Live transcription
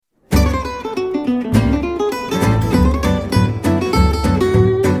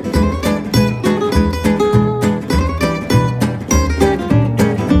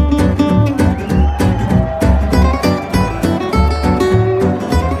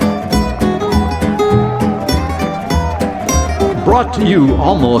brought to you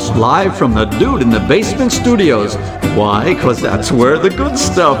almost live from the Dude in the Basement Studios. Why? Because that's where the good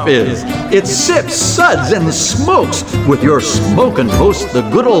stuff is. It's Sips, Suds, and Smokes with your smoking hosts, the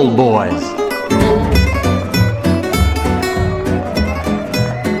Good Old Boys.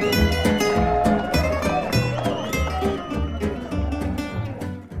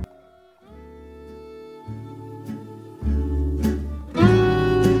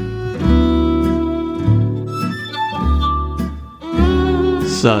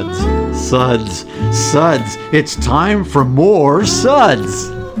 Suds, Suds, Suds. It's time for more Suds.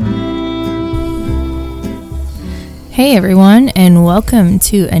 Hey everyone, and welcome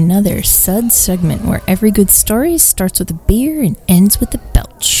to another Suds segment where every good story starts with a beer and ends with a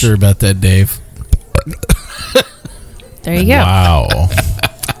belch. Sure about that, Dave? There you go. Wow.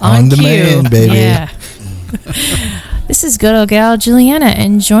 On cue. demand, baby. Yeah. This is good old gal Juliana,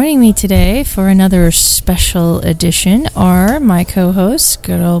 and joining me today for another special edition are my co-hosts,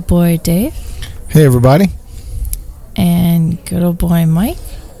 good old boy Dave. Hey, everybody. And good old boy Mike.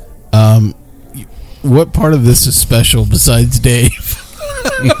 What part of this is special besides Dave?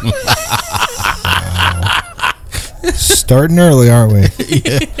 Starting early, aren't we?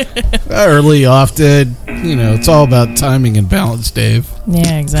 Yeah. Early, often. You know, it's all about timing and balance, Dave.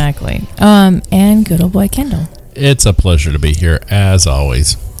 Yeah, exactly. And good old boy Kendall. It's a pleasure to be here, as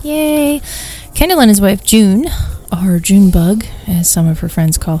always. Yay! Kendall and his wife June, or Junebug, as some of her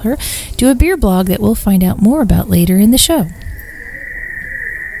friends call her, do a beer blog that we'll find out more about later in the show.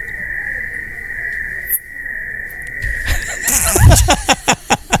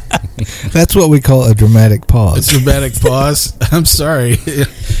 That's what we call a dramatic pause. A dramatic pause. I'm sorry.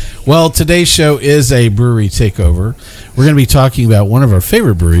 Well, today's show is a brewery takeover. We're going to be talking about one of our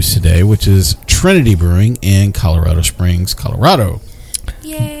favorite breweries today, which is Trinity Brewing in Colorado Springs, Colorado.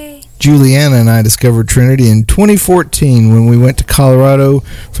 Yay! Juliana and I discovered Trinity in 2014 when we went to Colorado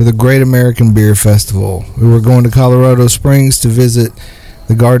for the Great American Beer Festival. We were going to Colorado Springs to visit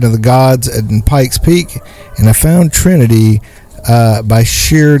the Garden of the Gods at Pikes Peak, and I found Trinity by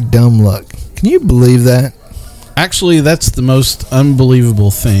sheer dumb luck. Can you believe that? Actually, that's the most unbelievable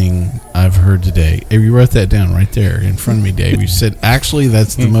thing I've heard today. You wrote that down right there in front of me, Dave. You said, actually,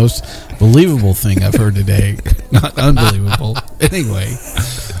 that's the most believable thing I've heard today. Not unbelievable. Anyway.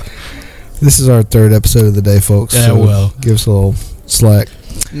 This is our third episode of the day, folks. Yeah, so well. Give us a little slack.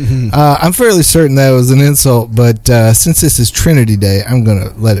 Mm-hmm. I'm fairly certain that was an insult, but since this is Trinity Day, I'm going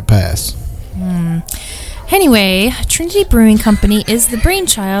to let it pass. Anyway, Trinity Brewing Company is the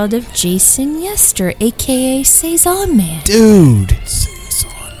brainchild of Jason Yester, a.k.a. Saison Man. Dude,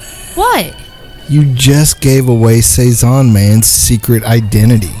 What? you just gave away Saison Man's secret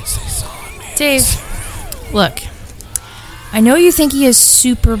identity. Dave, look. I know you think he has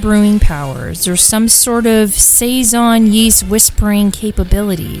super brewing powers or some sort of Saison yeast whispering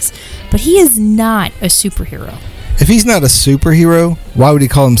capabilities, but he is not a superhero. If he's not a superhero, why would he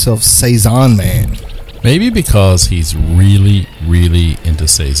call himself Saison Man? Maybe because he's really, really into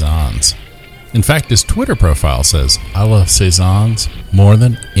Saisons. In fact, his Twitter profile says, I love Saisons more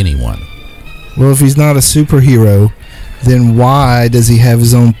than anyone. Well, if he's not a superhero, then why does he have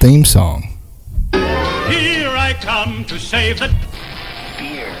his own theme song? Here I come to save the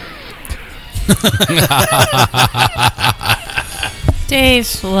beer.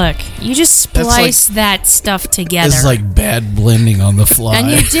 Dave, look, you just spliced that stuff together. It's like bad blending on the fly. And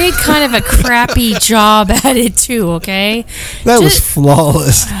you did kind of a crappy job at it too, okay? That was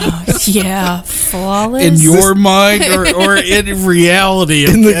flawless. Oh, yeah, flawless. in your mind or in reality,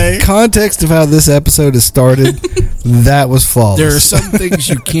 okay? In the context of how this episode has started, that was flawless. There are some things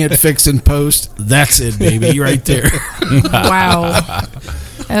you can't fix in post. That's it, baby. Right there. Wow.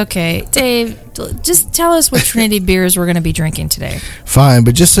 Okay, Dave, just tell us what Trinity beers we're going to be drinking today. Fine,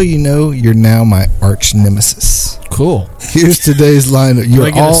 but just so you know, you're now my arch nemesis. Cool. Here's today's lineup. Do You're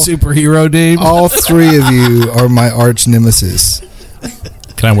I get a superhero name? all three of you are my arch nemesis.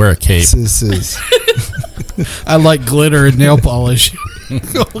 Can I wear a cape? This is I like glitter and nail polish.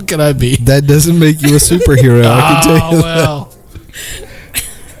 What can I be? that doesn't make you a superhero. I can tell you well.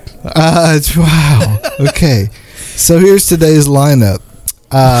 that. Wow. Okay, so here's today's lineup.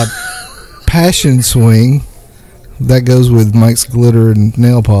 Passion Swing. That goes with Mike's glitter and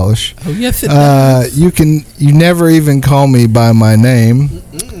nail polish. Oh, yes, it does. You never even call me by my name.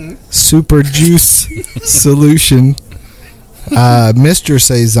 Super Juice Solution. Mr.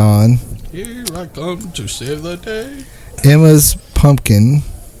 Saison. Here I come to save the day. Emma's Pumpkin.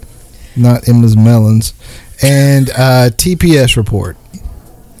 Not Emma's Melons. And TPS Report.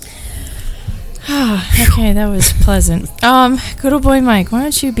 Okay, that was pleasant. Good old boy Mike, why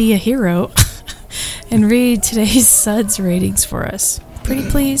don't you be a hero and read today's Suds ratings for us. Pretty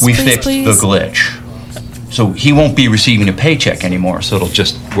please, We please, fixed please. the glitch. So he won't be receiving a paycheck anymore, so it'll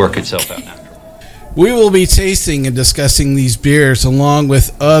just work itself out now. We will be tasting and discussing these beers along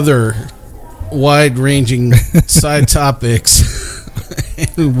with other wide-ranging side topics.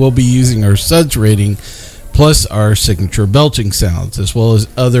 And we'll be using our Suds rating plus our signature belching sounds, as well as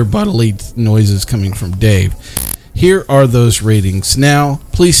other bodily noises coming from Dave. Here are those ratings. Now,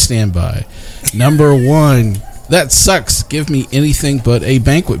 please stand by. Number 1, that sucks. Give me anything but a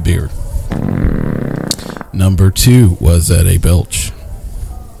banquet beer. Number 2, was that a belch?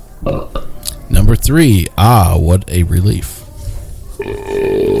 Number 3, what a relief.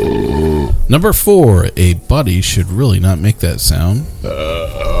 Number 4, a body should really not make that sound.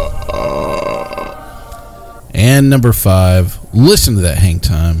 And number 5, listen to that hang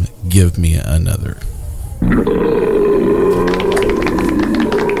time. Give me another.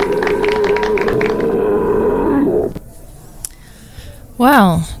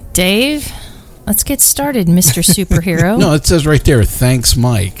 Well, Dave, let's get started, Mr. Superhero. No, it says right there, thanks,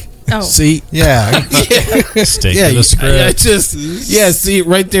 Mike. Oh. See? Yeah. Stick to the script. See,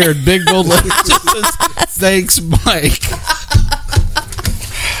 right there in big bold letters. It just says, thanks, Mike.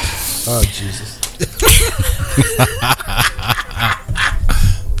 Oh, Jesus.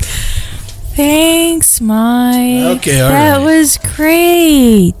 Thanks, Mike. Okay, all that right. was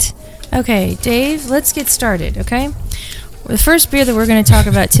great. Okay, Dave, let's get started, okay? The first beer that we're going to talk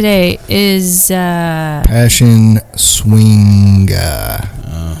about today is... Passion Swing.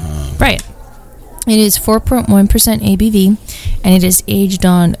 Right. It is 4.1% ABV, and it is aged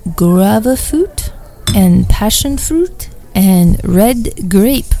on guava fruit and passion fruit and red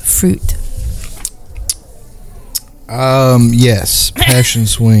grapefruit. Yes, Passion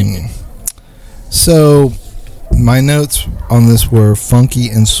Swing. So, my notes on this were funky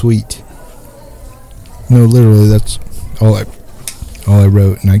and sweet. No, literally, that's all I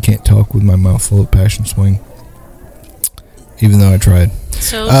wrote, and I can't talk with my mouth full of Passion Swing, even though I tried.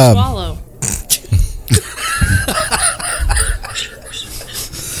 So swallow.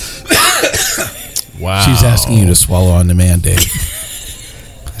 Wow. She's asking you to swallow on demand, Dave.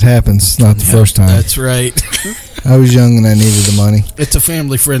 It happens. It's not the first time. That's right. I was young and I needed the money. It's a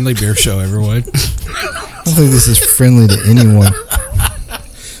family-friendly beer show, everyone. I don't think this is friendly to anyone.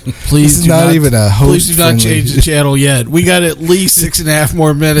 Please This is do not even a host Please do not friendly. change the channel yet. We got at least 6.5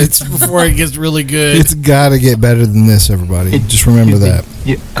 more minutes before it gets really good. It's got to get better than this, everybody. Just remember that.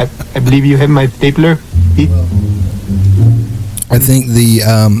 I believe you have my stapler. I think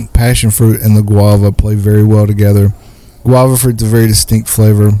the passion fruit and the guava play very well together. Guava fruit's a very distinct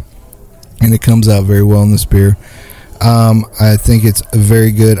flavor, and it comes out very well in this beer. I think it's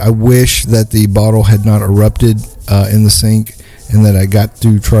very good. I wish that the bottle had not erupted in the sink and that I got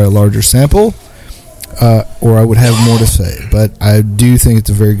to try a larger sample, or I would have more to say. But I do think it's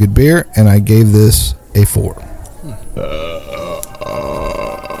a very good beer, and I gave this a 4.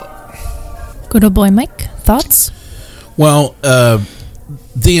 Good old boy Mike, thoughts? Well,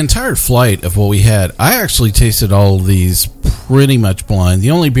 the entire flight of what we had, I actually tasted all of these pretty much blind.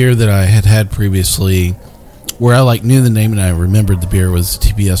 The only beer that I had had previously where I knew the name and I remembered the beer was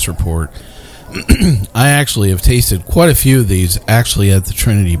TBS Report. I actually have tasted quite a few of these actually at the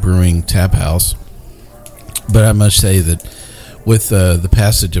Trinity Brewing Tap House. But I must say that with the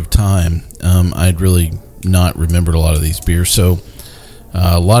passage of time, I'd really not remembered a lot of these beers. So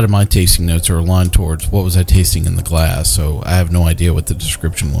a lot of my tasting notes are aligned towards what was I tasting in the glass. So I have no idea what the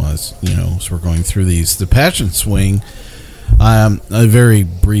description was, so we're going through these. The Passion Swing, a very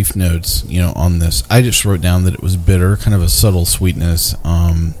brief notes, on this. I just wrote down that it was bitter, kind of a subtle sweetness.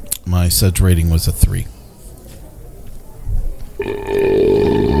 My Suds rating was a 3.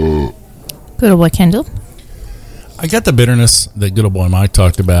 Good old boy Kendall. I got the bitterness that good old boy Mike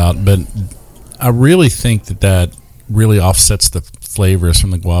talked about, but I really think that really offsets the flavors from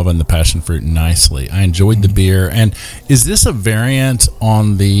the guava and the passion fruit nicely. I enjoyed the beer. And is this a variant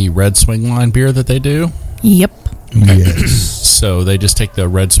on the Red Swing Line beer that they do? Yep. Okay. Yes. So they just take the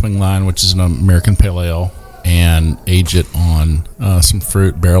Red Swing Line, which is an American Pale Ale, and age it on some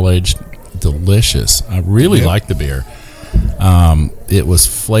fruit, barrel aged. Delicious. I really like the beer. It was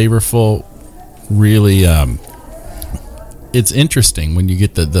flavorful. Really, it's interesting when you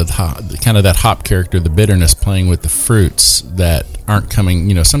get the kind of that hop character, the bitterness playing with the fruits that aren't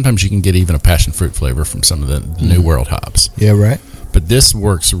coming. Sometimes you can get even a passion fruit flavor from some of the New World hops. Yeah, right. But this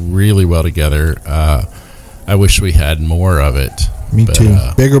works really well together. I wish we had more of it. Me too.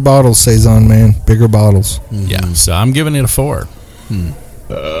 Bigger bottles, Saison, man. Bigger bottles. Yeah, so I'm giving it a 4.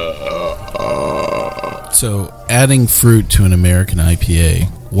 So, adding fruit to an American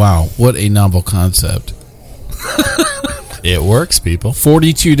IPA. Wow, what a novel concept. It works, people.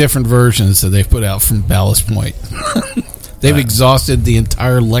 42 different versions that they've put out from Ballast Point. They've exhausted the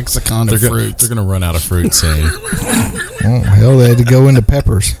entire lexicon of fruits. They're going to run out of fruit soon. Oh, hell, they had to go into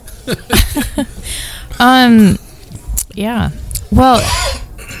peppers. Yeah. Well,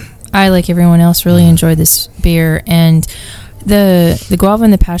 I, like everyone else, really enjoyed this beer, and the guava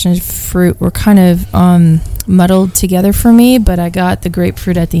and the passion fruit were kind of muddled together for me, but I got the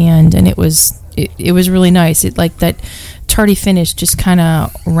grapefruit at the end, and it was really nice. It, like, that tarty finish just kind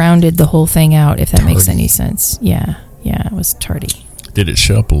of rounded the whole thing out, if that makes any sense. Yeah, it was tarty. Did it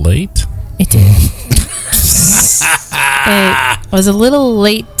show up late? It did. It was a little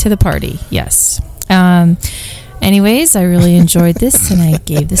late to the party, yes. Anyways, I really enjoyed this, and I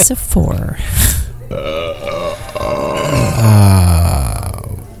gave this a 4.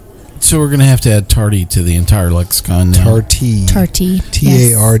 So we're going to have to add tarty to the entire lexicon now. Tarty. Tarty.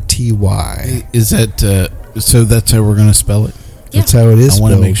 Is that, so that's how we're going to spell it? Yeah. That's how it is I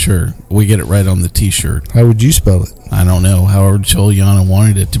want to spelled. make sure we get it right on the t-shirt. How would you spell it? I don't know. However, Juliana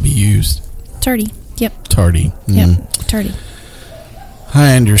wanted it to be used. Tarty. Yep. Tardy. Yep. Tardy.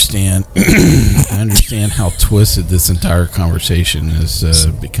 I understand. I understand how twisted this entire conversation is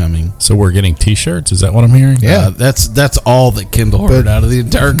becoming. So we're getting T-shirts? Is that what I'm hearing? Yeah, that's all that Kendall heard out of the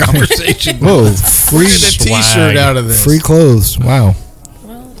entire conversation. Whoa, free T-shirt out of this. Free clothes. Wow.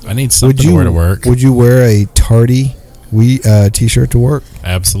 I need something to wear to work. Would you wear a tardy T-shirt to work?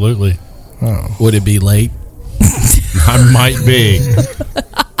 Absolutely. Oh. Would it be late? I might be.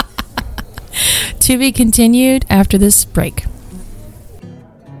 To be continued after this break.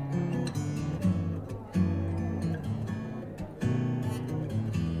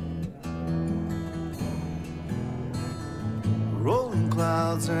 Rolling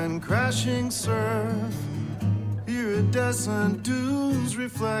clouds and crashing surf, iridescent dews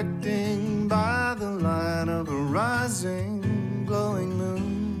reflecting by the light of a rising, glowing moon.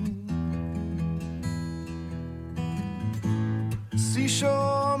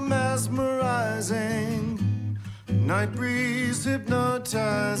 Seashore mesmerizing, night breeze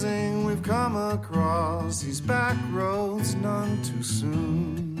hypnotizing. We've come across these back roads none too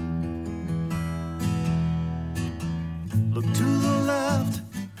soon. Look to the left,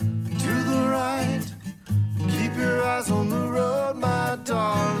 to the right. Keep your eyes on the road, my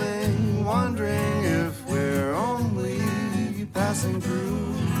darling. Wondering if we're only passing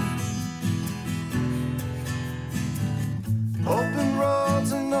through. Open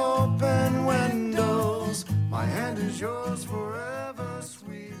roads and open windows. My hand is yours forever,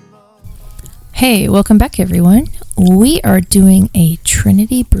 sweet love. Hey, welcome back, everyone. We are doing a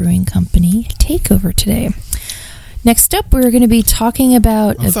Trinity Brewing Company takeover today. Next up, we're going to be talking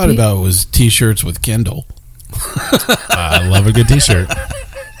about... I thought about it was T-shirts with Kendall. I love a good T-shirt.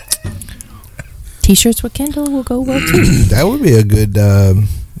 T-shirts with Kendall will go well, too. That would be a good...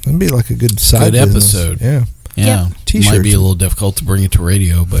 that'd be like a good side business. episode. Yeah. Yeah. T-shirts. Might be a little difficult to bring it to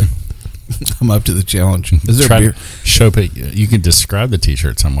radio, but I'm up to the challenge. Is there beer? You can describe the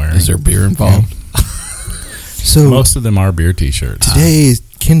T-shirt somewhere. Is there beer involved? So most of them are beer T-shirts. Today,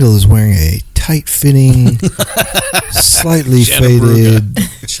 Kendall is wearing a tight-fitting, slightly faded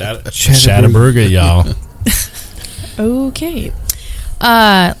Chattanooga, y'all. Okay.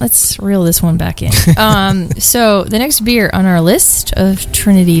 Let's reel this one back in. So the next beer on our list of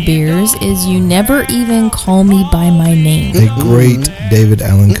Trinity beers is You Never Even Call Me By My Name. A great David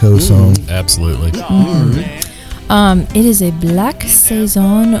Allan Coe song. Absolutely. It is a Black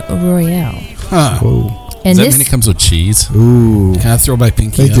Saison Royale. Huh. Whoa. And Does that mean it comes with cheese? Ooh. Can I throw my I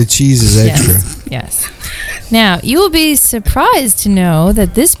pinky think up? the cheese is extra. Yes. Now, you will be surprised to know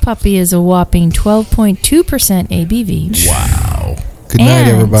that this puppy is a whopping 12.2% ABV. Wow. Good night, And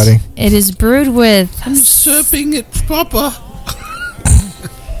everybody. It is brewed with... I'm sipping it, Papa.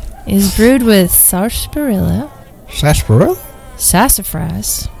 Is brewed with sarsaparilla, Sarsaparilla?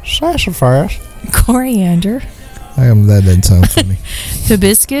 sassafras, Sassafras? coriander, That doesn't sound funny.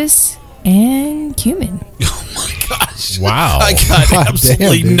 hibiscus, and cumin. Oh my gosh! Wow. I got God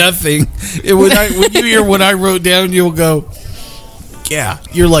absolutely damn, dude. nothing. When you hear what I wrote down, you'll go, "Yeah,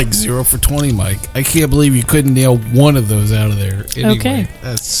 you're like 0 for 20, Mike." I can't believe you couldn't nail one of those out of there. Anyway, Okay.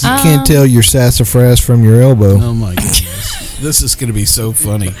 That's You can't tell your sassafras from your elbow. oh my goodness. This is going to be so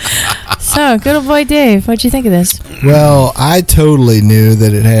funny. So, good old boy Dave, what'd you think of this? Well, I totally knew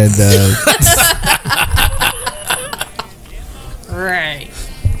that it had... Right.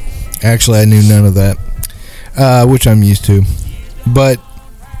 Actually, I knew none of that, which I'm used to. But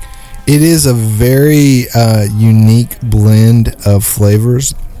it is a very unique blend of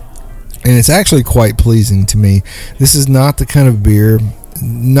flavors. and it's actually quite pleasing to me. This is not the kind of beer,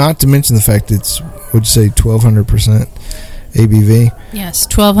 not to mention the fact it's, would you say, 1,200% ABV? Yes,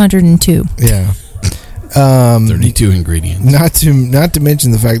 1,202. Yeah. 32 ingredients. Not to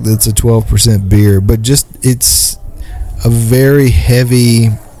mention the fact that it's a 12% beer, but just it's a very heavy,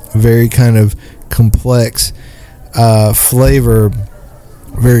 very kind of complex flavor,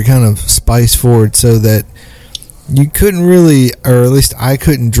 very kind of spice forward, so that you couldn't really, or at least I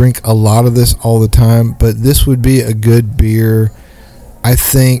couldn't drink a lot of this all the time, but this would be a good beer, I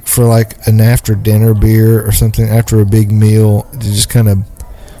think, for like an after dinner beer or something, after a big meal, to just kind of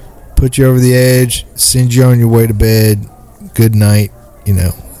put you over the edge, send you on your way to bed, good night,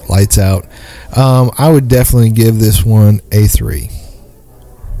 lights out. I would definitely give this one a 3.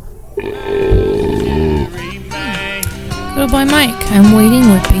 Good boy, Mike. I'm waiting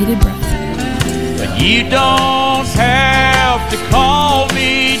with bated breath. But you don't have to call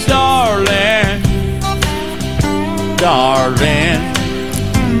me darling, darling.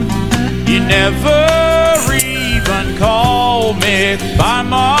 You never even call me by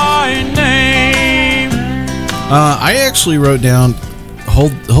my name. I actually wrote down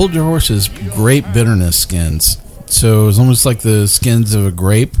hold your horses, grape bitterness skins. So it's almost like the skins of a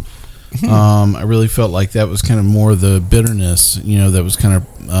grape. I really felt like that was kind of more the bitterness, that was kind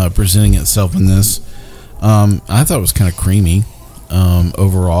of presenting itself in this. I thought it was kind of creamy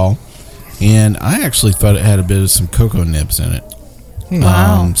overall, and I actually thought it had a bit of some cocoa nibs in it.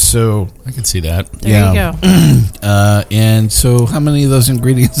 Wow. So I can see that. There you go. And so how many of those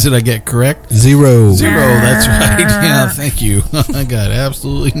ingredients did I get correct? 0. That's right. Yeah, thank you. I got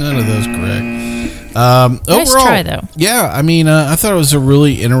absolutely none of those correct. Nice Overall, try, though. Yeah, I mean, I thought it was a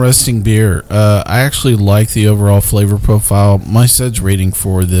really interesting beer. I actually like the overall flavor profile. My Suds rating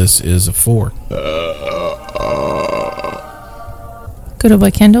for this is a 4. Good old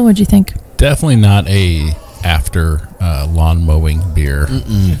boy, Kendall. What'd you think? Definitely not a after lawn mowing beer,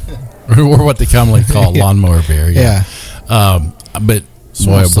 or what they commonly call lawnmower beer. Yeah. But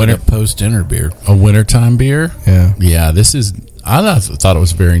Boy, a post dinner beer, a wintertime beer. Yeah. This is. I thought it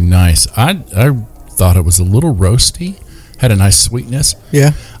was very nice. I thought it was a little roasty, had a nice sweetness.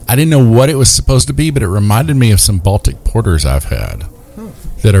 Yeah. I didn't know what it was supposed to be, but it reminded me of some Baltic porters I've had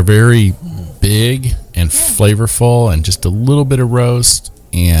that are very big and flavorful, and just a little bit of roast.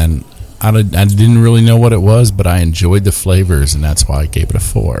 And I didn't really know what it was, but I enjoyed the flavors, and that's why I gave it a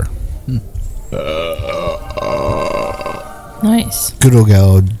 4. Nice. Good old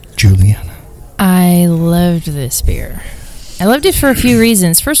gal, Juliana. I loved this beer. I loved it for a few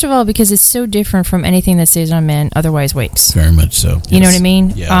reasons. First of all, because it's so different from anything that Saison Man otherwise wakes. Very much so. You know what I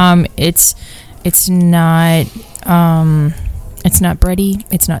mean? Yeah. It's not bready.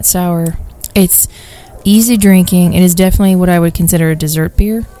 It's not sour. It's easy drinking. It is definitely what I would consider a dessert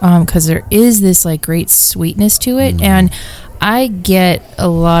beer, because there is this like great sweetness to it, and I get a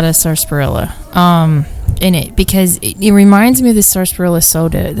lot of sarsaparilla in it, because it reminds me of the sarsaparilla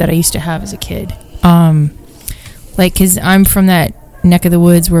soda that I used to have as a kid. Because I'm from that neck of the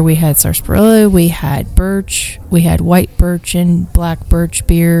woods where we had sarsaparilla, we had birch, we had white birch and black birch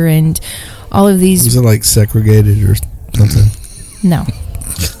beer, and all of these. Was it like segregated or something? No.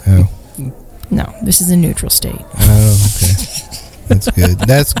 Oh. No, this is a neutral state. Oh, okay. That's good.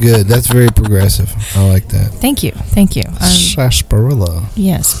 That's good. That's very progressive. I like that. Thank you. Sarsaparilla.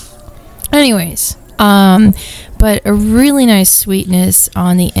 Yes. Anyways, but a really nice sweetness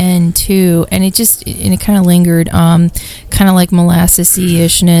on the end too, and it kind of lingered, kind of like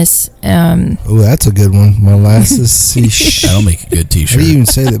molasses-y-ishness. Oh, that's a good one. Molasses-ish. That'll make a good T-shirt. How do you even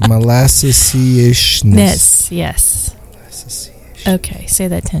say that? Molasses-ishness. Yes. Okay, say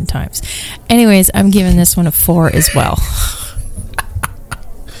that 10 times. Anyways, I'm giving this one a 4 as well.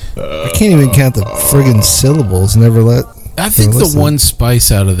 I can't even count the friggin' syllables. I think the one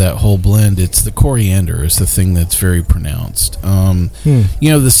spice out of that whole blend, it's the coriander, is the thing that's very pronounced.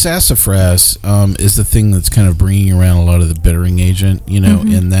 The sassafras is the thing that's kind of bringing around a lot of the bittering agent,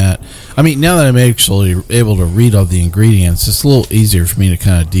 in that. I mean, now that I'm actually able to read all the ingredients, it's a little easier for me to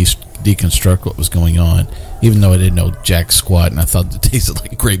kind of deconstruct what was going on, even though I didn't know jack squat, and I thought it tasted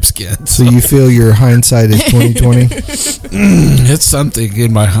like grape skin. So you feel your hindsight is 20/20? It's something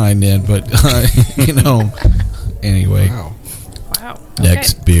in my hind end, but anyway. Wow.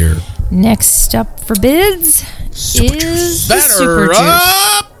 Next beer. Next up for bids is the Super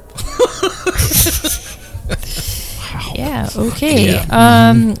Juice. Yeah, okay.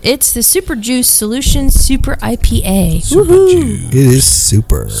 Yeah. It's the Super Juice Solution Super IPA. It is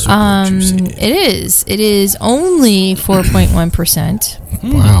super. It is only 4.1%.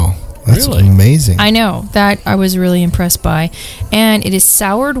 Wow. That's Really? amazing. I know. That I was really impressed by. And it is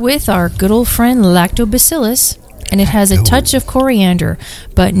soured with our good old friend Lactobacillus. And it has a touch of coriander.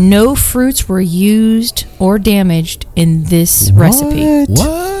 But no fruits were used or damaged in this recipe.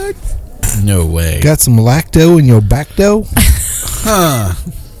 What? No way. Got some lacto in your back dough? Huh.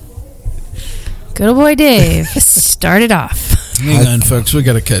 Good old boy Dave started off. Hang on, folks. We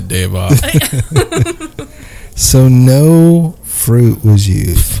got to cut Dave off. So no fruit was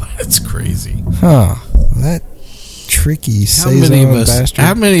used. That's crazy. Huh. That tricky Saison bastard.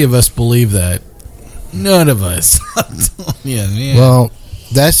 How many of us believe that? None of us. yeah. Well,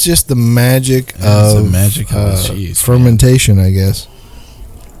 that's just the magic That's of the magic of the cheese, fermentation, I guess.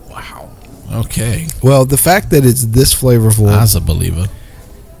 Wow. Okay. Well, the fact that it's this flavorful As a believer.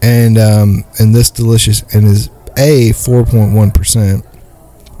 and this delicious and is A, 4.1%,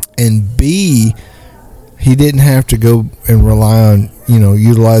 and B, he didn't have to go and rely on,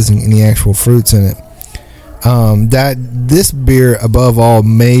 utilizing any actual fruits in it. That this beer, above all,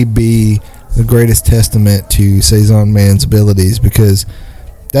 may be the greatest testament to Saison Man's abilities, because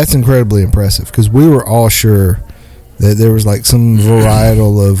that's incredibly impressive, because we were all sure that there was like some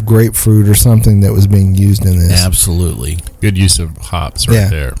varietal of grapefruit or something that was being used in this. Absolutely. Good use of hops right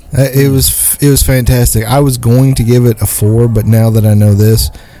there. It was fantastic. I was going to give it a 4, but now that I know this,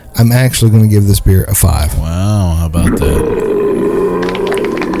 I'm actually going to give this beer a 5. Wow, how about that?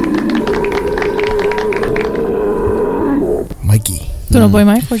 Mikey. Good old boy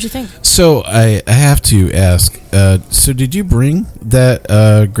Mike, what'd you think? So I have to ask. So did you bring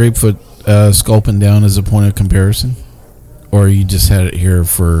that grapefruit sculpin down as a point of comparison, or you just had it here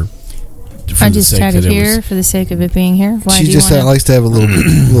for I the just sake had that it here for the sake of it being here. Why She do you just wanna... likes to have a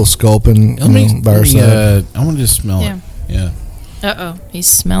little sculpin by herself. I want to just smell it. Yeah. Uh-oh. He's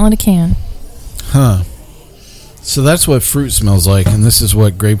smelling a can. Huh. So that's what fruit smells like, and this is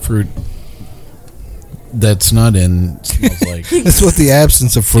what grapefruit that's not in smells like. That's what the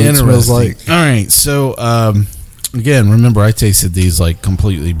absence of fruit smells like. All right. So again, remember I tasted these like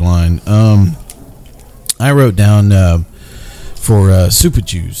completely blind. I wrote down for super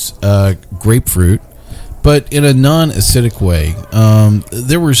juice grapefruit, but in a non-acidic way.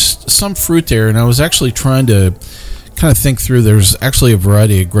 There was some fruit there, and I was actually trying to kind of think through. There's actually a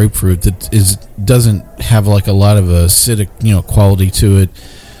variety of grapefruit that doesn't have like a lot of acidic quality to it.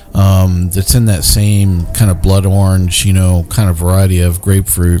 That's in that same kind of blood orange kind of variety of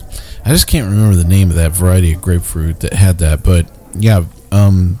grapefruit. I just can't remember the name of that variety of grapefruit that had that, but yeah,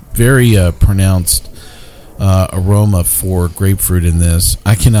 very pronounced aroma for grapefruit in this.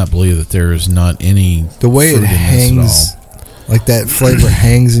 I cannot believe that there is not any The way fruit it in this hangs, at all. like that flavor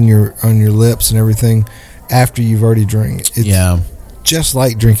hangs on your lips and everything after you've already drank it. It's just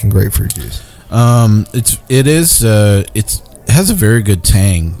like drinking grapefruit juice. It has a very good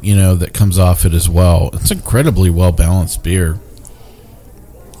tang, that comes off it as well. It's incredibly well balanced beer.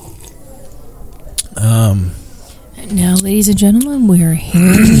 Now, ladies and gentlemen, we're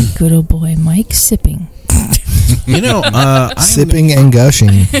hearing good old boy Mike sipping. Sipping and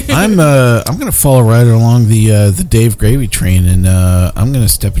gushing. I'm going to follow right along the Dave Gravy train, and I'm going to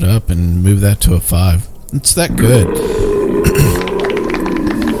step it up and move that to a 5. It's that good.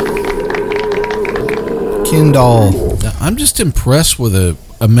 Kendall. I'm just impressed with the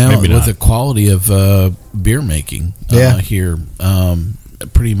quality of beer making here.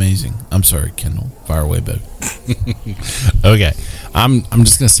 Pretty amazing. I'm sorry, Kendall. Fire away, babe. Okay. I'm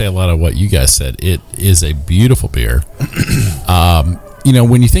just going to say a lot of what you guys said. It is a beautiful beer.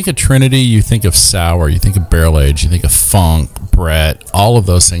 When you think of Trinity, you think of sour, you think of barrel age, you think of funk, Brett, all of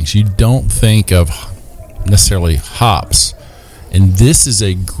those things. You don't think of necessarily hops. And this is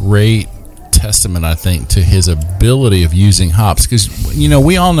a great testament, I think, to his ability of using hops, because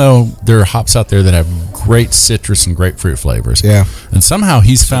we all know there are hops out there that have great citrus and grapefruit flavors, and somehow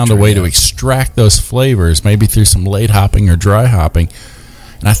he's found a way to extract those flavors, maybe through some late hopping or dry hopping.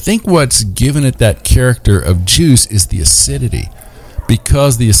 And I think what's given it that character of juice is the acidity,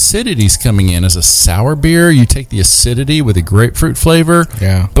 because the acidity is coming in as a sour beer. You take the acidity with a grapefruit flavor,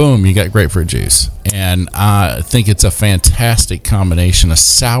 boom, you got grapefruit juice. And I think it's a fantastic combination. A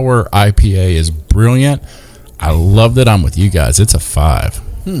sour IPA is brilliant. I love that. I'm with you guys. It's a 5.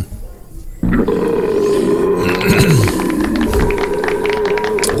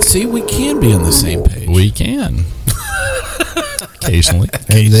 See, we can be on the same page. We can. Occasionally.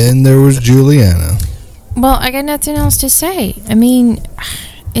 And then there was Juliana. Well, I got nothing else to say. I mean,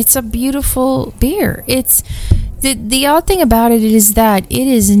 it's a beautiful beer. It's the odd thing about it is that it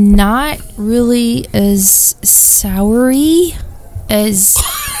is not really as soury as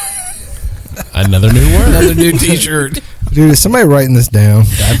another new word, another new T-shirt. Dude, is somebody writing this down?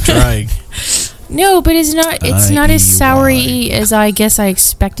 I'm trying. No, but it's not. It's not as soury as I guess I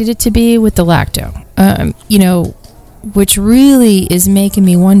expected it to be with the lacto. Which really is making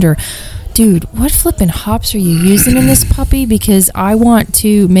me wonder, dude, what flippin' hops are you using in this puppy? Because I want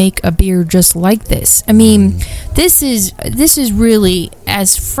to make a beer just like this. I mean, this is really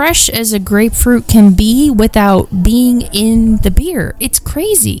as fresh as a grapefruit can be without being in the beer. It's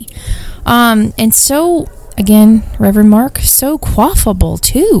crazy, and so. Again, Reverend Mark, so quaffable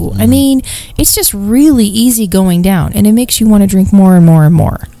too. I mean, it's just really easy going down, and it makes you want to drink more and more and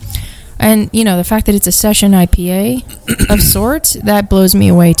more. And, the fact that it's a session IPA of sorts, that blows me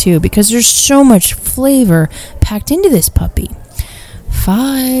away too, because there's so much flavor packed into this puppy.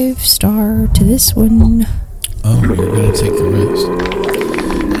 5-star to this one. Oh, you're going to take the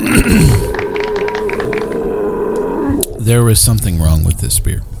risk. There was something wrong with this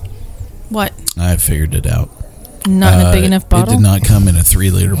beer. What? I figured it out. Not in a big enough bottle? It did not come in a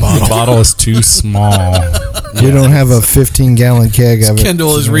 3-liter bottle. The bottle is too small. You don't have a 15-gallon keg of it.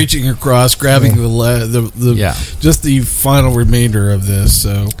 Kendall is reaching across, grabbing just the final remainder of this.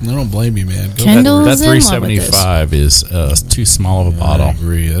 So I don't blame you, man. Kendall's that 375 is too small of a bottle. I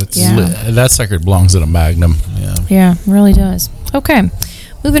agree. That sucker belongs in a Magnum. Yeah, it really does. Okay.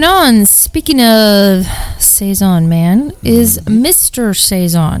 Moving on. Speaking of Saison, man, is Mr.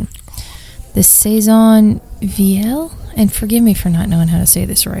 Saison. The Saison VL, and forgive me for not knowing how to say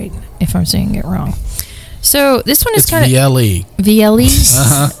this right if I'm saying it wrong. So this one is kind of VLE. VLE,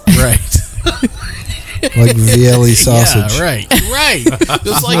 right? Like VLE sausage. Yeah, right.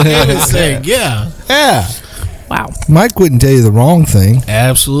 Just like David was saying. Yeah. Wow. Mike wouldn't tell you the wrong thing.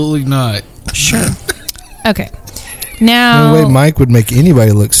 Absolutely not. Sure. Okay. Now, no way Mike would make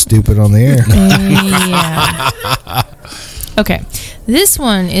anybody look stupid on the air. Yeah. Okay. This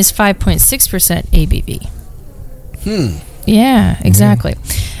one is 5.6% ABV. Yeah, exactly.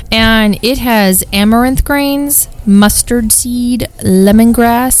 And it has amaranth grains, mustard seed,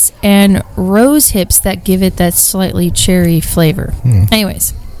 lemongrass, and rose hips that give it that slightly cherry flavor.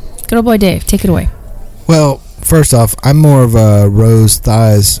 Anyways, good old boy Dave, take it away. Well, first off, I'm more of a rose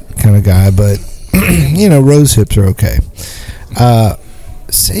thighs kind of guy, but, rose hips are okay.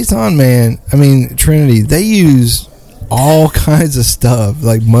 Saison, man, Trinity, they use all kinds of stuff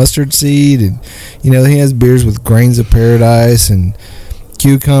like mustard seed, and he has beers with grains of paradise and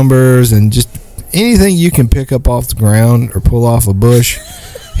cucumbers and just anything you can pick up off the ground or pull off a bush.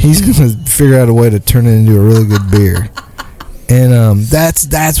 He's gonna figure out a way to turn it into a really good beer, and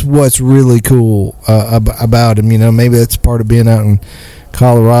that's what's really cool about him. Maybe that's part of being out in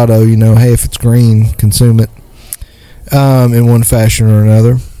Colorado. Hey, if it's green, consume it in one fashion or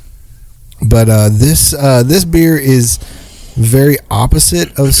another. But this beer is very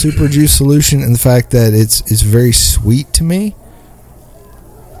opposite of Super Juice Solution in the fact that it's very sweet to me,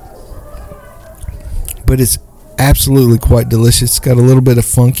 but it's absolutely quite delicious. It's got a little bit of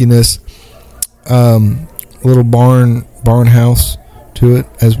funkiness, a little barn house to it,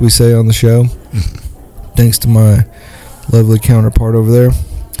 as we say on the show. Thanks to my lovely counterpart over there.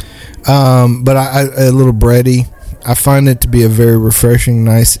 But a little bready. I find it to be a very refreshing,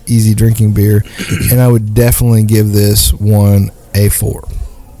 nice, easy drinking beer, and I would definitely give this one a 4.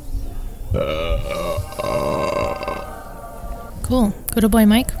 Cool. Good old boy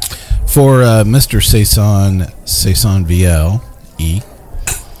Mike. For Mr. Saison VL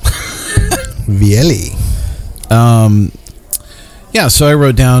VLE. So I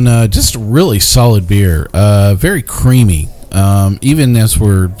wrote down just a really solid beer, very creamy. Even as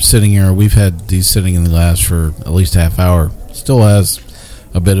we're sitting here, we've had these sitting in the glass for at least a half hour. Still has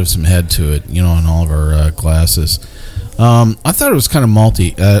a bit of some head to it, in all of our glasses. I thought it was kind of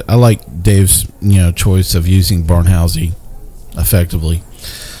malty. I like Dave's, choice of using Barnhouse effectively.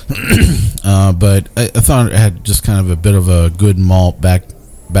 But I thought it had just kind of a bit of a good malt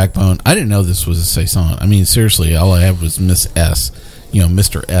backbone. I didn't know this was a Saison. Seriously, all I had was Miss S.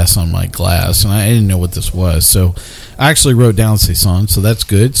 Mr. S on my glass, and I didn't know what this was. So I actually wrote down Saison, so that's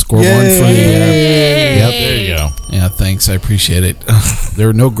good. Score 1 for you. Yep, there you go. Yeah, thanks. I appreciate it. There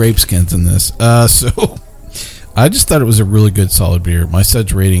are no grape skins in this. So I just thought it was a really good, solid beer. My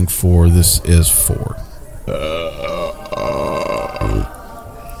Suds rating for this is 4.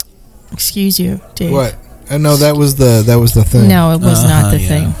 Excuse you, Dave. What? No, that was the thing. No, it was not the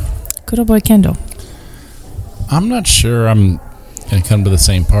thing. Good old boy Kendall. I'm not sure I'm going to come to the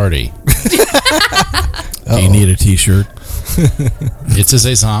same party. Do you need a t-shirt? It's a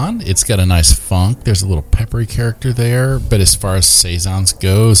Saison. It's got a nice funk. There's a little peppery character there. But as far as Saisons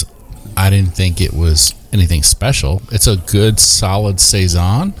goes, I didn't think it was anything special. It's a good, solid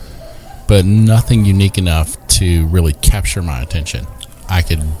Saison. but nothing unique enough to really capture my attention. I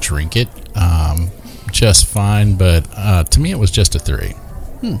could drink it just fine, but to me it was just a 3. I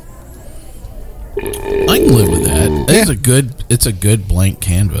can live with that. It's a good blank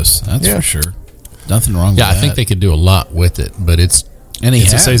canvas. That's for sure. Nothing wrong with that. Yeah, I think they could do a lot with it, but it's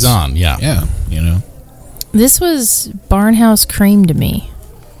a Saison. Yeah. Yeah, you know. This was Barnhouse Cream to me.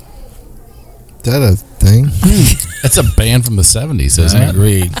 Is that a thing? That's a band from the 70s, isn't I it?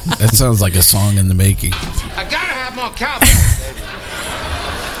 agree. That sounds like a song in the making. I gotta have more cowbell.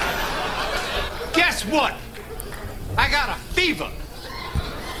 Guess what? I got a fever.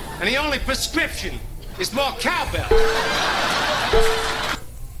 And the only prescription is more cowbell.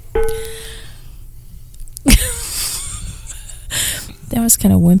 That was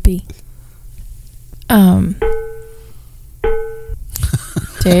kind of wimpy.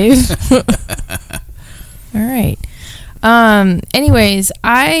 Dave? All right. Anyways,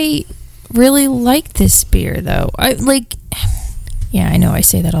 I really like this beer, though. Yeah, I know I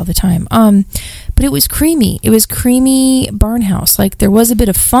say that all the time. But it was creamy. It was creamy Barnhouse. Like, there was a bit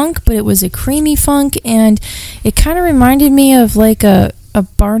of funk, but it was a creamy funk, and it kind of reminded me of like a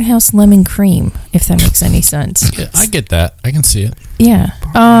Barnhouse lemon cream, if that makes any sense. Yeah, I get that. I can see it. Yeah.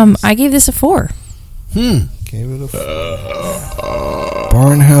 I gave this a 4. Gave it a 4.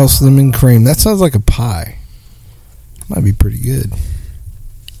 Barnhouse lemon cream. That sounds like a pie. Might be pretty good.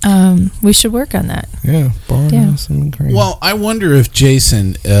 We should work on that. Yeah, Barnhouse lemon cream. Well, I wonder if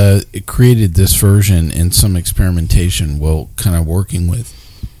Jason created this version in some experimentation while kind of working with,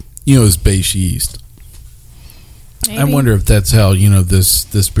 his base yeast. Maybe. I wonder if that's how,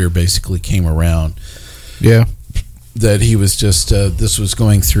 this beer basically came around. Yeah. That he was just, this was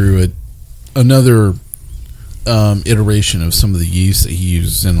going through another iteration of some of the yeast that he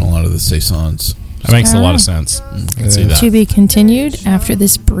uses in a lot of the Saisons. That makes a lot of sense. I can see that. To be continued after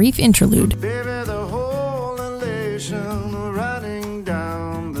this brief interlude. Baby, the whole elation running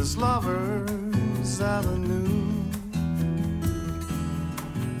down this lover's avenue.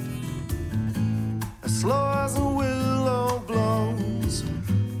 As slow as a willow blows,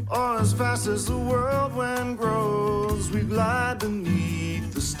 or as fast as the whirlwind grows, we glide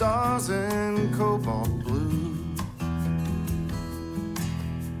beneath the stars in cobalt blue.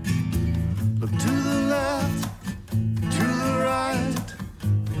 Look to the left, to the right.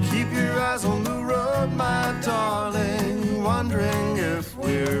 Keep your eyes on the road, my darling. Wondering if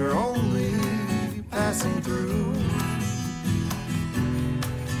we're only passing through.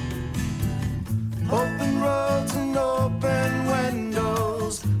 Open roads and open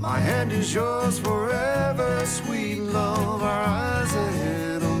windows. My hand is yours forever, sweet love. Our eyes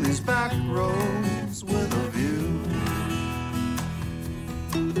ahead on these back roads with a view.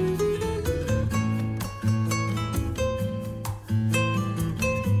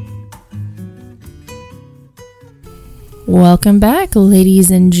 Welcome back,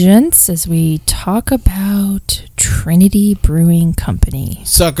 ladies and gents, as we talk about Trinity Brewing Company.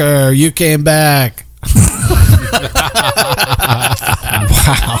 Sucker, you came back.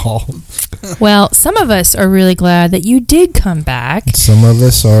 Wow. Well, some of us are really glad that you did come back. Some of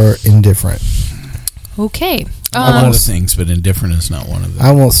us are indifferent. Okay. A lot of things, but indifferent is not one of them.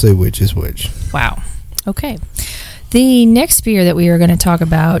 I won't say which is which. Wow. Okay. The next beer that we are going to talk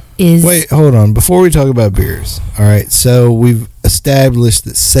about is... Wait, hold on. Before we talk about beers, all right, so we've established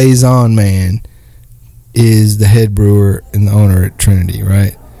that Saison Man is the head brewer and the owner at Trinity,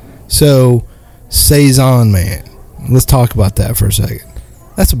 right? So, Saison Man. Let's talk about that for a second.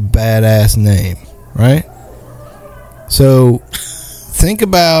 That's a badass name, right? So, think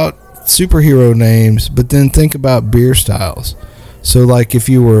about superhero names, but then think about beer styles. So, like, if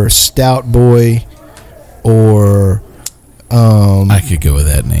you were Stout Boy... or I could go with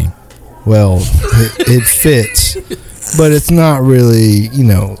that name. Well, it fits, but it's not really,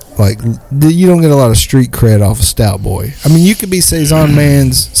 like, you don't get a lot of street cred off of Stout Boy. I mean, you could be Saison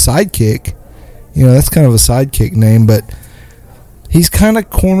Man's sidekick, that's kind of a sidekick name, but he's kind of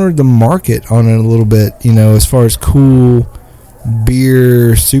cornered the market on it a little bit, as far as cool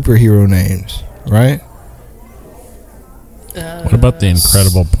beer superhero names, right? What about the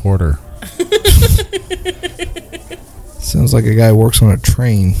Incredible Porter? Sounds like a guy who works on a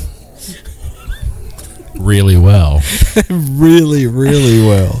train. Really well. Really, really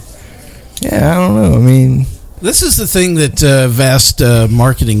well. Yeah, I don't know. I mean... This is the thing that vast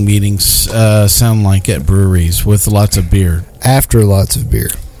marketing meetings sound like at breweries with lots of beer. After lots of beer.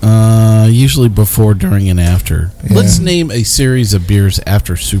 Usually before, during, and after. Yeah. Let's name a series of beers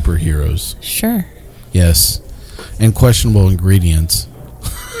after superheroes. Sure. Yes. And questionable ingredients.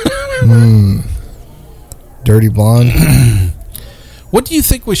 Dirty Blonde. What do you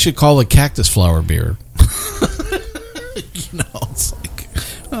think we should call a cactus flower beer? It's like,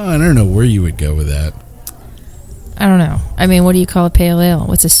 I don't know where you would go with that. I don't know. I mean, what do you call a pale ale?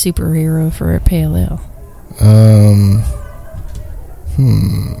 What's a superhero for a pale ale?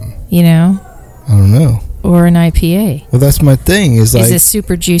 You know? I don't know. Or an IPA. Well, that's my thing. Is it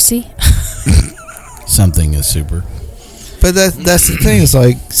super juicy? Something is super. But that's the thing. It's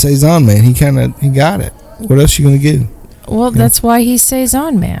like Saison, man. He got it. What else you gonna do? Well, that's why he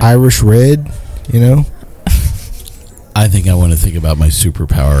Saison, man. Irish red, you know. I think I want to think about my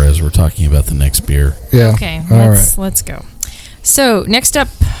superpower as we're talking about the next beer. Yeah. Okay. Let's go. So next up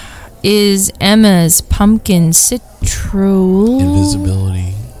is Emma's Pumpkin Citrull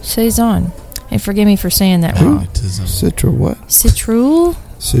Invisibility Saison. And forgive me for saying that wrong. Citrull what? Citrull?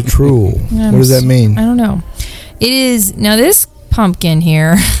 Citrull. What does that mean? I don't know. It is now this pumpkin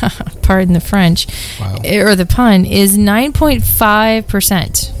here, pardon the French, or the pun, is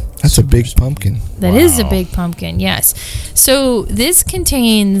 9.5%. That's a big pumpkin. That is a big pumpkin, yes. So this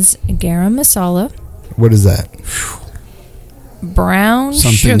contains garam masala. What is that? Brown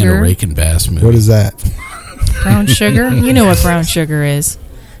Something sugar. in a Rake and Bass movie. What is that? Brown sugar? You know what brown sugar is.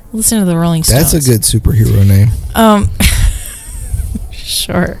 Listen to the Rolling Stones. That's a good superhero name.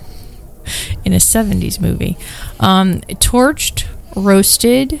 Sure. In a 70s movie. Torched,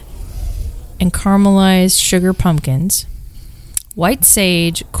 roasted, and caramelized sugar pumpkins. White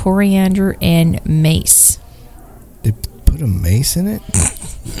sage, coriander, and mace. They put a mace in it?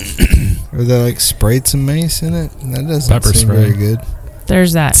 Or they like sprayed some mace in it? That doesn't Pepper seem spray. very good.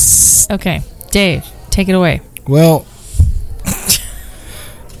 There's that. Okay. Dave, take it away. Well,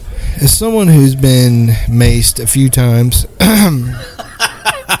 as someone who's been maced a few times,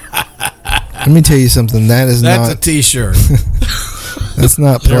 let me tell you something. That's a t-shirt. That's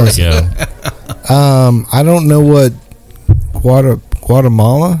not There we pleasant. go. I don't know what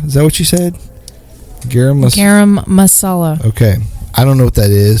Guatemala, is that what you said? Garam masala. Okay. I don't know what that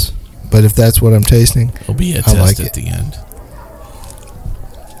is, but if that's what I'm tasting, There'll be a I test like at it. the end.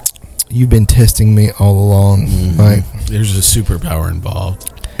 You've been testing me all along, Mike. There's a superpower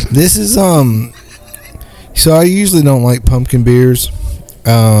involved. This is so I usually don't like pumpkin beers,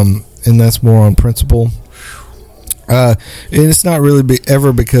 and that's more on principle. And it's not really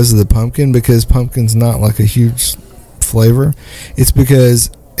ever because of the pumpkin, because pumpkin's not like a huge flavor. It's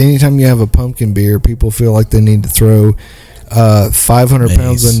because anytime you have a pumpkin beer, people feel like they need to throw 500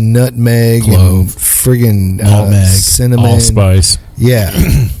 pounds of nutmeg clove, and friggin' nutmeg, cinnamon, allspice. Yeah.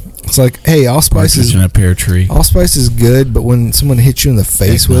 It's like, hey, allspice is in a pear tree. Allspice is good, but when someone hits you in the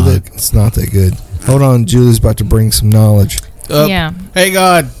face with it, it's not that good. Hold on, Julie's about to bring some knowledge. Yeah. Hey,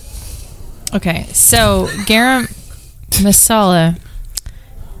 God. Okay, so garam masala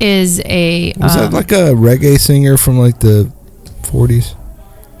is a... Was that like a reggae singer from like the 40s?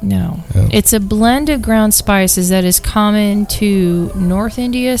 No. Oh. It's a blend of ground spices that is common to North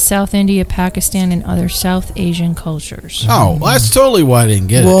India, South India, Pakistan, and other South Asian cultures. Oh, that's totally why I didn't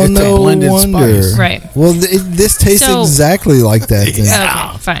get Well, it. It's no a blended wonder. spice. Right. Well, this tastes So- exactly like that thing.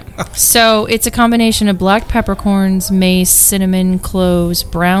 Okay, fine. So it's a combination of black peppercorns, mace, cinnamon, cloves,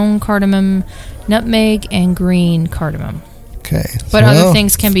 brown cardamom, nutmeg, and green cardamom. Okay. But Well, other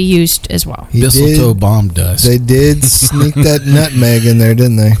things can be used as well. he Mistletoe did- bomb dust. They did sneak that nutmeg in there,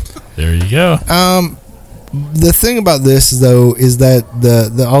 didn't they? There you go. The thing about this though is that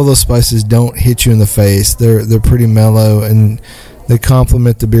the all those spices don't hit you in the face. They're pretty mellow and they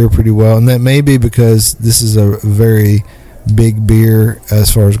complement the beer pretty well. And that may be because this is a very big beer as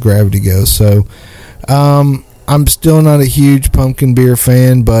far as gravity goes. So I'm still not a huge pumpkin beer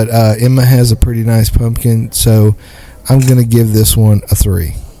fan, but Emma has a pretty nice pumpkin, so I'm gonna give this one a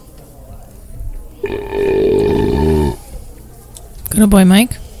 3. Good boy,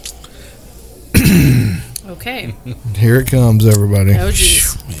 Mike. Okay. Here it comes, everybody. Oh,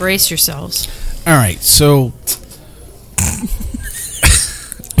 geez. Brace yourselves. All right, so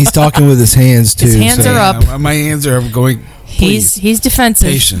He's talking with his hands too. His hands are up. My hands are going. He's defensive.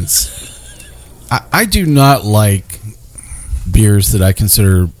 Patience. I do not like beers that I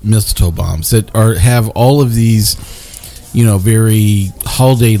consider mistletoe bombs that have all of these, very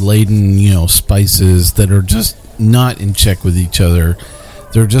holiday laden, spices that are just not in check with each other.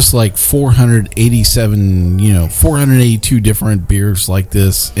 They're just like 482 different beers like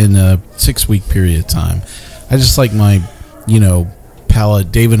this in a 6-week period of time. I just like my,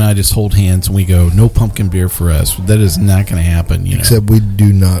 palate. Dave and I just hold hands and we go, no pumpkin beer for us. That is not going to happen, Except we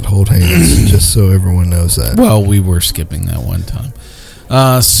do not hold hands, just so everyone knows that. Well, we were skipping that one time.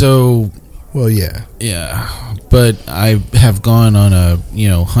 Well, yeah. Yeah. But I have gone on a,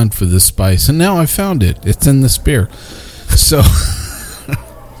 hunt for this spice, and now I found it. It's in this beer. So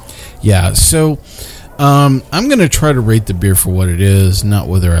Yeah, so I'm going to try to rate the beer for what it is, not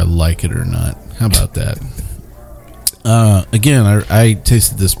whether I like it or not. How about that? Again, I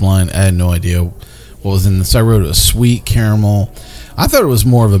tasted this blind. I had no idea what was in this. I wrote a sweet caramel. I thought it was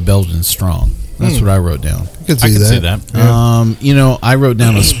more of a Belgian strong. That's what I wrote down. I could I see can that. see that. Yeah. I wrote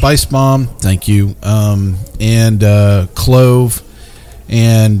down a spice bomb. Thank you. And clove.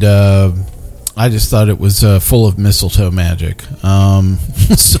 And I just thought it was full of mistletoe magic.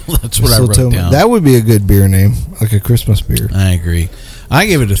 So that's what I wrote down. That would be a good beer name, like a Christmas beer. I agree. I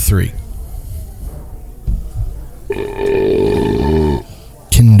gave it a 3.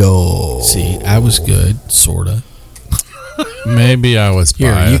 Kindle. See, I was good, sorta. Maybe I was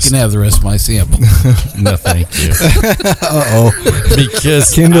Here, biased. you can have the rest of my sample. No, thank you. Uh-oh.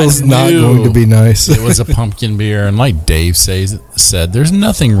 Because Kindle's I not knew going to be nice. it was a pumpkin beer, and like Dave said, there's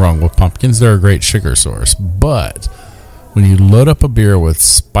nothing wrong with pumpkins. They're a great sugar source. But when you load up a beer with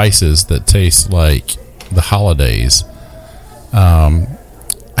spices that taste like the holidays,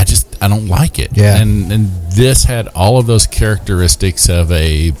 I don't like it. Yeah. And this had all of those characteristics of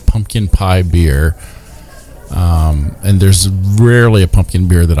a pumpkin pie beer. And there's rarely a pumpkin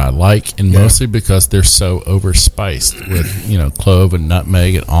beer that I like, and mostly because they're so overspiced with clove and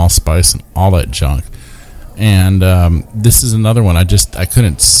nutmeg and allspice and all that junk. And this is another one I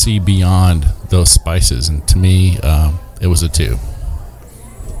couldn't see beyond those spices, and to me it was a 2.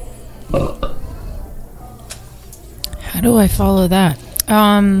 How do I follow that?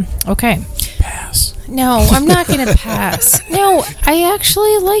 Okay. Pass. No, I'm not going to pass. No, I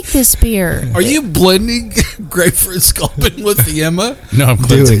actually like this beer. Are you blending grapefruit sculpin with the Emma? No, I'm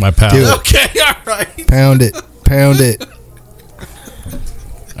cleansing my palate. Do it. Okay, all right. Pound it. Pound it.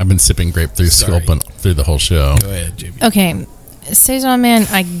 I've been sipping grapefruit sculpin through the whole show. Go ahead, Jimmy. Okay, Saison Man,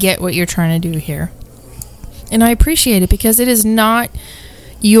 I get what you're trying to do here. And I appreciate it because it is not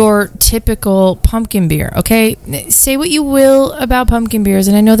your typical pumpkin beer, okay? Say what you will about pumpkin beers,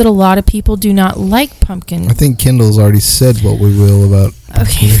 and I know that a lot of people do not like pumpkin. I think Kindle's already said what we will about.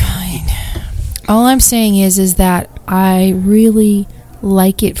 Okay, fine. All I'm saying is that I really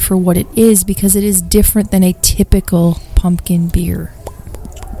like it for what it is because it is different than a typical pumpkin beer.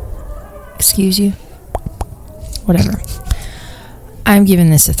 Excuse you? Whatever. I'm giving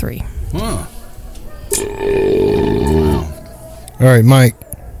this a 3. Huh. All right, Mike.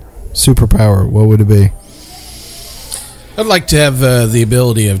 Superpower. What would it be? I'd like to have the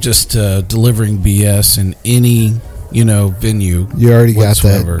ability of just delivering BS in any, venue. You already got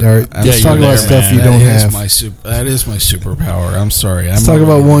whatsoever. that. All right, I'm let's you're talk about there, stuff man. you don't That is have. that is my superpower. I'm sorry. Let's talk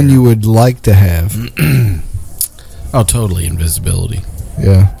about one you would like to have. Oh, totally invisibility.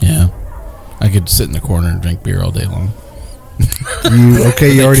 Yeah. Yeah. I could sit in the corner and drink beer all day long. You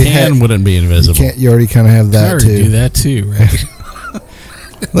already Can had. wouldn't be invisible. You already kind of have I that already too. do that too, right?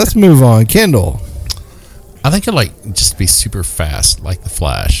 Let's move on. Kindle. I think I'd like just to be super fast, like the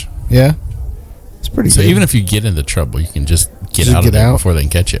Flash. Yeah. It's pretty So good. even if you get into trouble, you can just get Just out get of there out? before they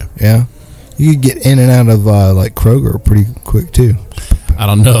can catch you. Yeah. You could get in and out of like Kroger pretty quick too. I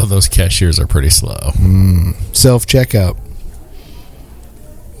don't know. Those cashiers are pretty slow. Self checkout.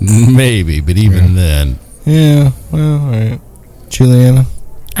 Maybe, but even then, Yeah. Well, all right. Juliana.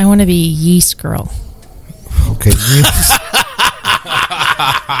 I want to be yeast girl. Okay.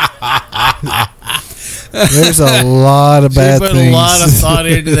 There's a lot of bad put things. a lot of thought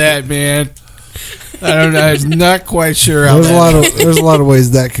into that, man. I don't know. I'm not quite sure how There's a lot of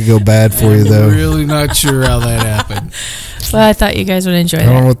ways that could go bad for you, though. I'm really not sure how that happened. Well, I thought you guys would enjoy I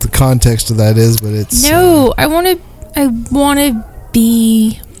don't know that. what the context of that is, but it's No, I want to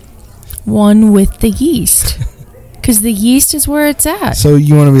be one with the yeast. Because the yeast is where it's at. So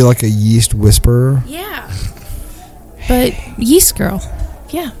you want to be like a yeast whisperer? Yeah. But yeast girl.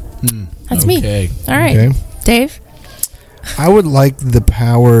 Yeah. That's me. Okay. All right. Okay. Dave? I would like the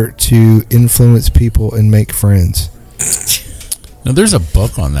power to influence people and make friends. now there's a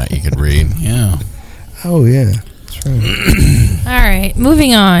book on that you could read. Yeah. Oh yeah, that's right. All right.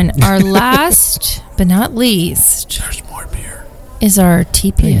 Moving on. Our last but not least There's more beer. is our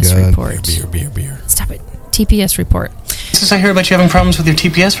TPS Thank God. report. Beer. Stop it. TPS report. Since I hear about you having problems with your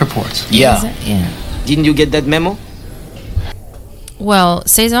TPS reports. Is it? Yeah. Didn't you get that memo? Well,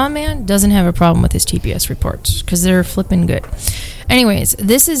 Saison Man doesn't have a problem with his TPS reports because they're flipping good. Anyways,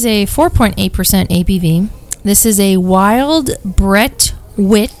 this is a 4.8% ABV. This is a wild Brett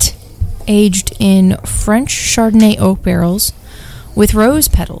Witt aged in French Chardonnay oak barrels with rose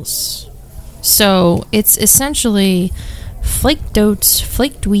petals. So it's essentially flaked oats,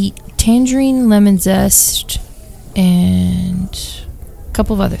 flaked wheat, tangerine lemon zest, and a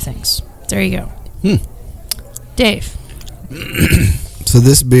couple of other things. There you go. Dave. So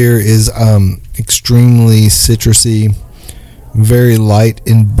this beer is extremely citrusy, very light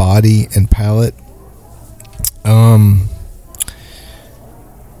in body and palate. And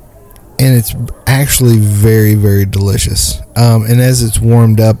it's actually very, very delicious. And as it's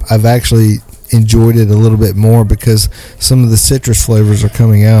warmed up, I've actually enjoyed it a little bit more because some of the citrus flavors are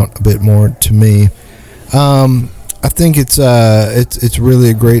coming out a bit more to me. I think it's really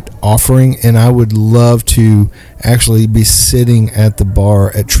a great offering, and I would love to actually be sitting at the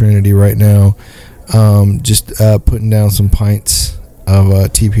bar at Trinity right now, just putting down some pints of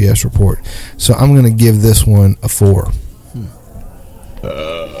TPS Report. So I'm going to give this one a 4.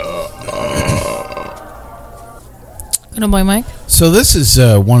 Good boy, Mike. So this is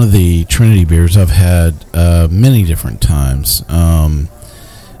one of the Trinity beers I've had many different times, and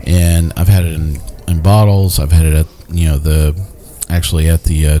I've had it in bottles. I've had it at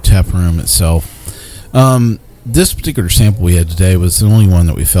the tap room itself. This particular sample we had today was the only one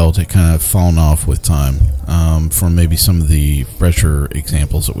that we felt had kind of fallen off with time from maybe some of the fresher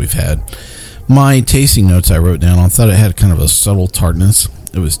examples that we've had. My tasting notes I wrote down, I thought it had kind of a subtle tartness.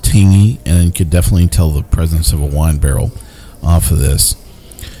 It was tangy, and you could definitely tell the presence of a wine barrel off of this.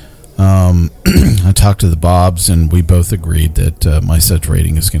 I talked to the Bobs, and we both agreed that my such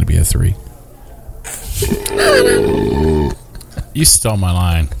rating is going to be a 3. You stole my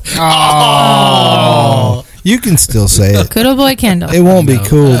line. Oh, you can still say it. Good old boy, Kendall. It won't be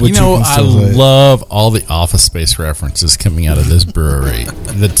cool, but you can I still say it. love all the Office Space references coming out of this brewery.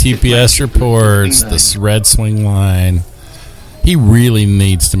 The TPS reports, the Red Swing line. He really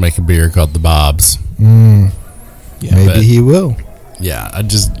needs to make a beer called the Bobs. Yeah, maybe he will. Yeah, I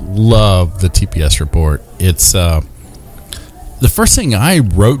just love the TPS report. It's the first thing I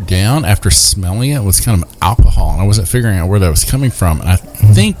wrote down after smelling it was kind of alcohol, and I wasn't figuring out where that was coming from. And I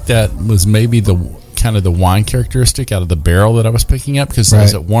think that was maybe the kind of the wine characteristic out of the barrel that I was picking up, because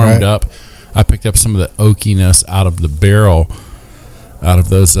as it warmed up, I picked up some of the oakiness out of the barrel, out of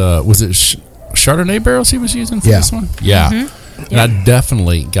those. Was it Chardonnay barrels he was using for this one? Yeah. Mm-hmm. And I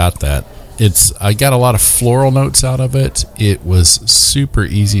definitely got that. I got a lot of floral notes out of it. It was super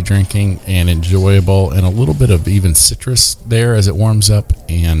easy drinking and enjoyable, and a little bit of even citrus there as it warms up,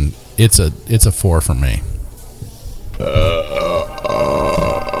 and it's a 4 for me.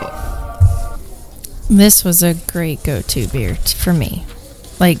 This was a great go-to beer for me.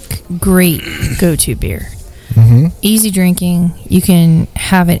 Like, great go-to beer. Mm-hmm. Easy drinking. You can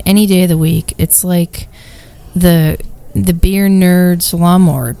have it any day of the week. It's like the beer nerd's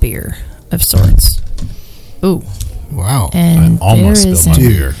lawnmower beer of sorts. Ooh. Wow. And I almost spilled my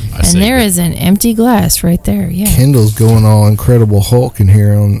beer. There is an empty glass right there. Yeah. Kendall's going all Incredible Hulk in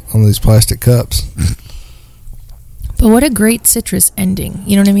here on these plastic cups. But what a great citrus ending.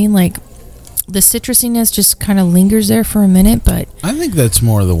 You know what I mean? Like, the citrusiness just kind of lingers there for a minute, but I think that's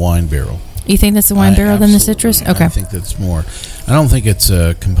more the wine barrel. You think that's the wine barrel than the citrus? Okay. I think that's more. I don't think it's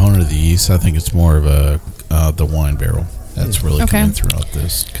a component of the yeast. I think it's more of the wine barrel. That's really coming throughout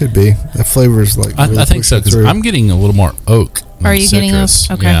this. Could be. That flavor is like. Really I think so, because I'm getting a little more oak. Are you getting oak?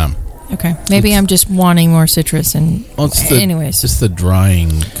 Okay. Yeah. Okay. Maybe I'm just wanting more citrus. And anyways, it's the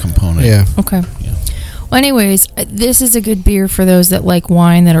drying component. Yeah. Okay. Yeah. Well, anyways, this is a good beer for those that like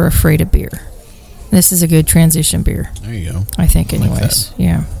wine that are afraid of beer. This is a good transition beer. There you go. I think, anyways.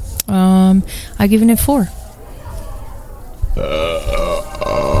 Yeah. I give it a 4.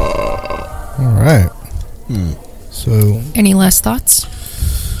 All right. So, any last thoughts?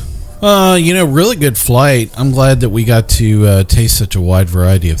 Really good flight. I'm glad that we got to taste such a wide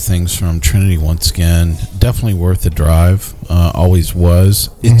variety of things from Trinity once again. Definitely worth the drive. Always was.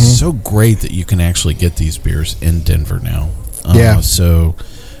 It's so great that you can actually get these beers in Denver now. So,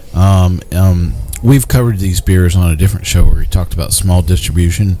 we've covered these beers on a different show where we talked about small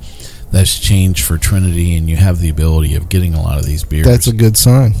distribution. That's changed for Trinity, and you have the ability of getting a lot of these beers. That's a good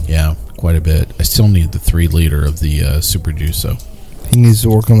sign. Yeah, quite a bit. I still need the 3-liter of the Super Juice, though. He needs to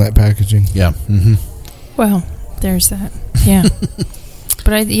work on that packaging. Yeah. Mm-hmm. Well, there's that. Yeah.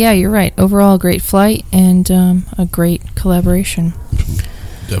 But you're right. Overall, great flight and a great collaboration.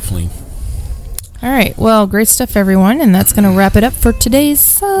 Definitely. All right. Well, great stuff, everyone. And that's going to wrap it up for today's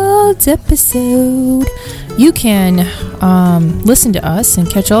Suds episode. You can listen to us and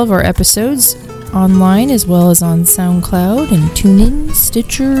catch all of our episodes online, as well as on SoundCloud and TuneIn,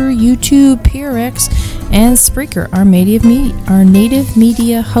 Stitcher, YouTube, PRX, and Spreaker, our native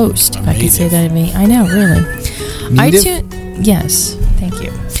media host. If I could say that of me. I know, really. iTunes. Yes. Thank you.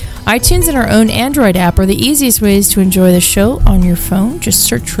 iTunes and our own Android app are the easiest ways to enjoy the show on your phone. Just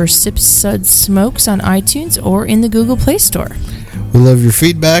search for Sips Suds Smokes on iTunes or in the Google Play Store. We love your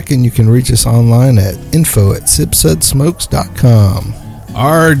feedback, and you can reach us online at info@sipsudsmokes.com.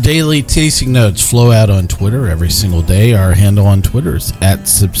 Our daily tasting notes flow out on Twitter every single day. Our handle on Twitter is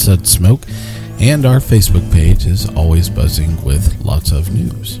 @SipSudSmoke, and our Facebook page is always buzzing with lots of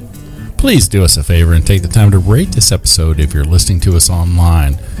news. Please do us a favor and take the time to rate this episode if you're listening to us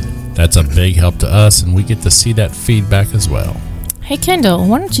online. That's a big help to us, and we get to see that feedback as well. Hey, Kendall,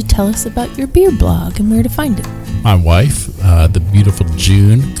 why don't you tell us about your beer blog and where to find it? My wife, the beautiful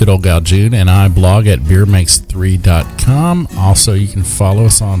June, good old gal June, and I blog at beermakes3.com. Also, you can follow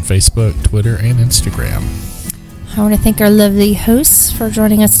us on Facebook, Twitter, and Instagram. I want to thank our lovely hosts for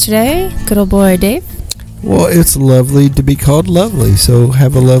joining us today. Good old boy, Dave. Well, it's lovely to be called lovely, so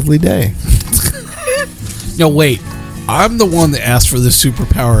have a lovely day. No, wait. I'm the one that asked for the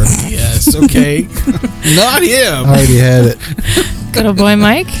superpower. Yes, okay. Not him. I already had it. Good old boy,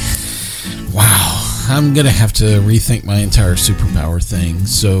 Mike. Wow. I'm going to have to rethink my entire superpower thing.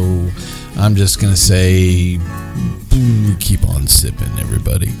 So I'm just going to say, keep on sipping,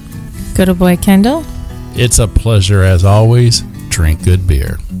 everybody. Good old boy, Kendall. It's a pleasure as always. Drink good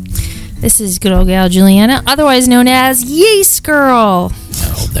beer. This is good old gal Juliana, otherwise known as Yeast Girl.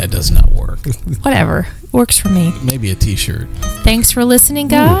 No, that does not work. Whatever. Works for me. Maybe a t-shirt. Thanks for listening,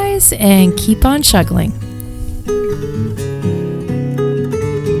 guys, and keep on chuggling.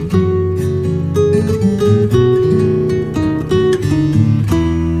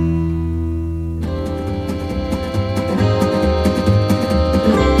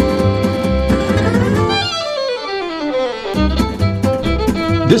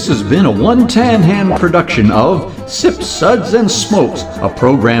 This has been a One Tan Hand production of Sips, Suds, and Smokes, a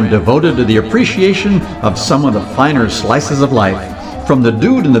program devoted to the appreciation of some of the finer slices of life. From the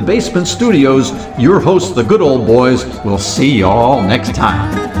Dude in the Basement Studios, your hosts, the Good Old Boys, will see y'all next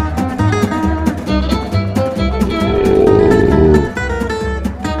time.